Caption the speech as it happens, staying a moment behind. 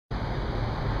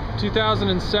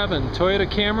2007 Toyota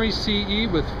Camry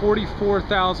CE with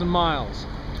 44,000 miles.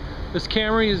 This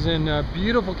Camry is in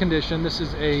beautiful condition. This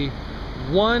is a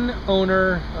one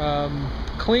owner,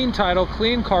 clean title,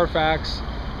 clean Carfax,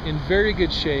 in very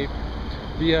good shape.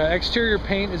 The exterior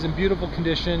paint is in beautiful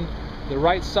condition. The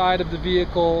right side of the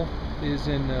vehicle is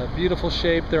in beautiful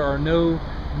shape. There are no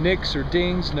nicks or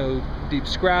dings, no deep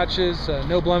scratches,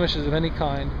 no blemishes of any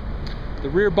kind. The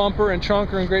rear bumper and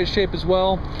trunk are in great shape as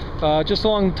well. Just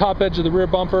along the top edge of the rear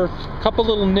bumper, a couple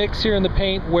little nicks here in the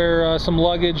paint where some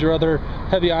luggage or other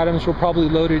heavy items were probably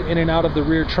loaded in and out of the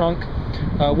rear trunk.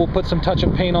 We'll put some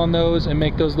touch-up paint on those and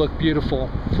make those look beautiful.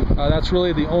 That's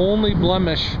really the only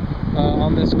blemish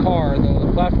on this car. The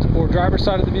left or driver's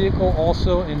side of the vehicle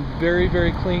also in very,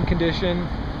 very clean condition.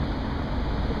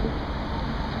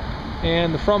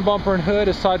 And the front bumper and hood,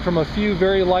 aside from a few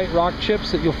very light rock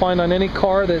chips that you'll find on any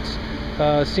car that's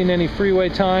seen any freeway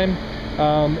time,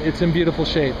 it's in beautiful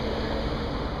shape.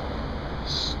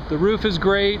 The roof is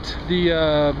great.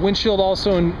 The windshield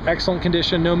also in excellent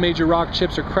condition. No major rock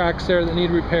chips or cracks there that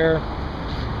need repair.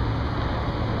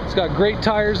 It's got great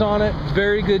tires on it,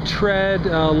 very good tread,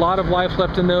 a lot of life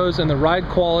left in those, and the ride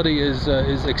quality is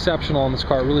exceptional on this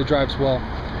car. It really drives well.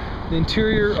 The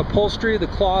interior upholstery, the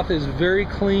cloth is very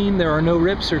clean. There are no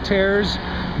rips or tears,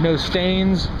 no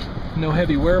stains, no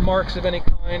heavy wear marks of any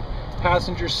kind.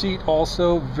 Passenger seat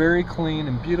also very clean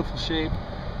and beautiful shape.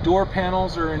 Door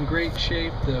panels are in great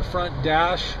shape. The front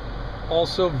dash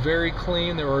also very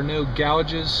clean. There are no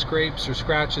gouges, scrapes, or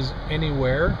scratches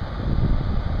anywhere.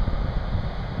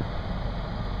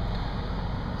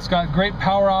 It's got great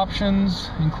power options,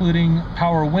 including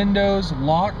power windows,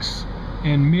 locks,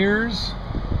 and mirrors,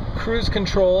 cruise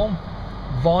control,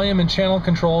 volume and channel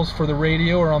controls for the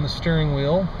radio or on the steering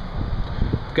wheel.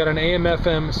 We've got an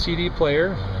AM/FM CD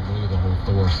player. I believe the whole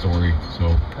Thor story,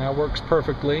 so that works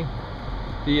perfectly.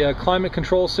 The climate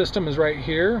control system is right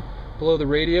here below the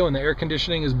radio, and the air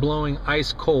conditioning is blowing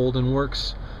ice cold and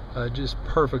works just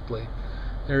perfectly.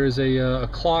 There is a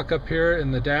clock up here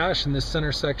in the dash in this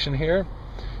center section here.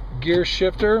 Gear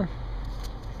shifter.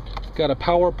 Got a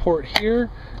power port here,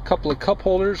 a couple of cup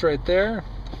holders right there,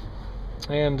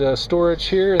 and storage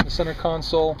here in the center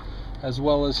console, as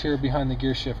well as here behind the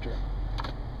gear shifter.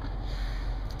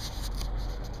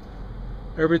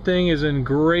 Everything is in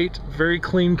great, very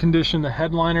clean condition. The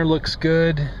headliner looks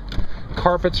good.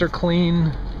 Carpets are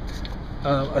clean.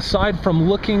 Aside from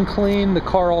looking clean, the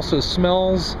car also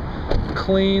smells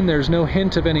clean. There's no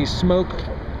hint of any smoke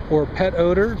or pet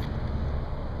odor.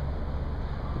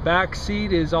 The back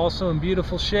seat is also in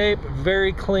beautiful shape,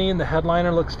 very clean. The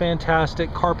headliner looks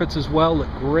fantastic. Carpets as well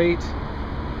look great.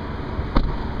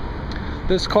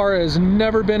 This car has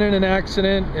never been in an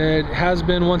accident. It has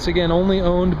been, once again, only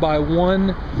owned by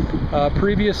one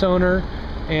previous owner,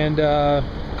 and the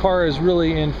car is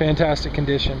really in fantastic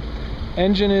condition.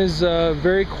 Engine is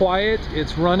very quiet.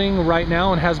 It's running right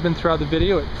now and has been throughout the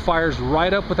video. It fires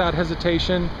right up without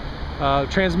hesitation.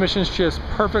 Transmission is just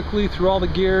perfectly through all the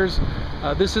gears.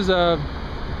 This is a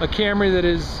Camry that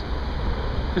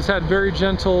has had very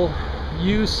gentle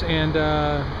use and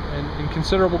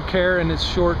considerable care in its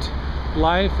short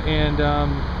life, and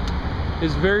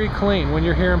is very clean. When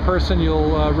you're here in person,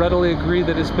 you'll readily agree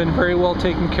that it's been very well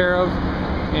taken care of.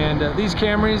 And these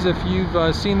Camrys, if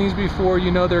you've seen these before, you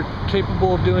know they're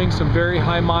capable of doing some very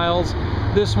high miles.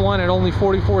 This one, at only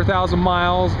 44,000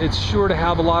 miles, it's sure to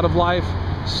have a lot of life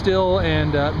still,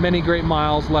 and many great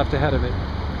miles left ahead of it.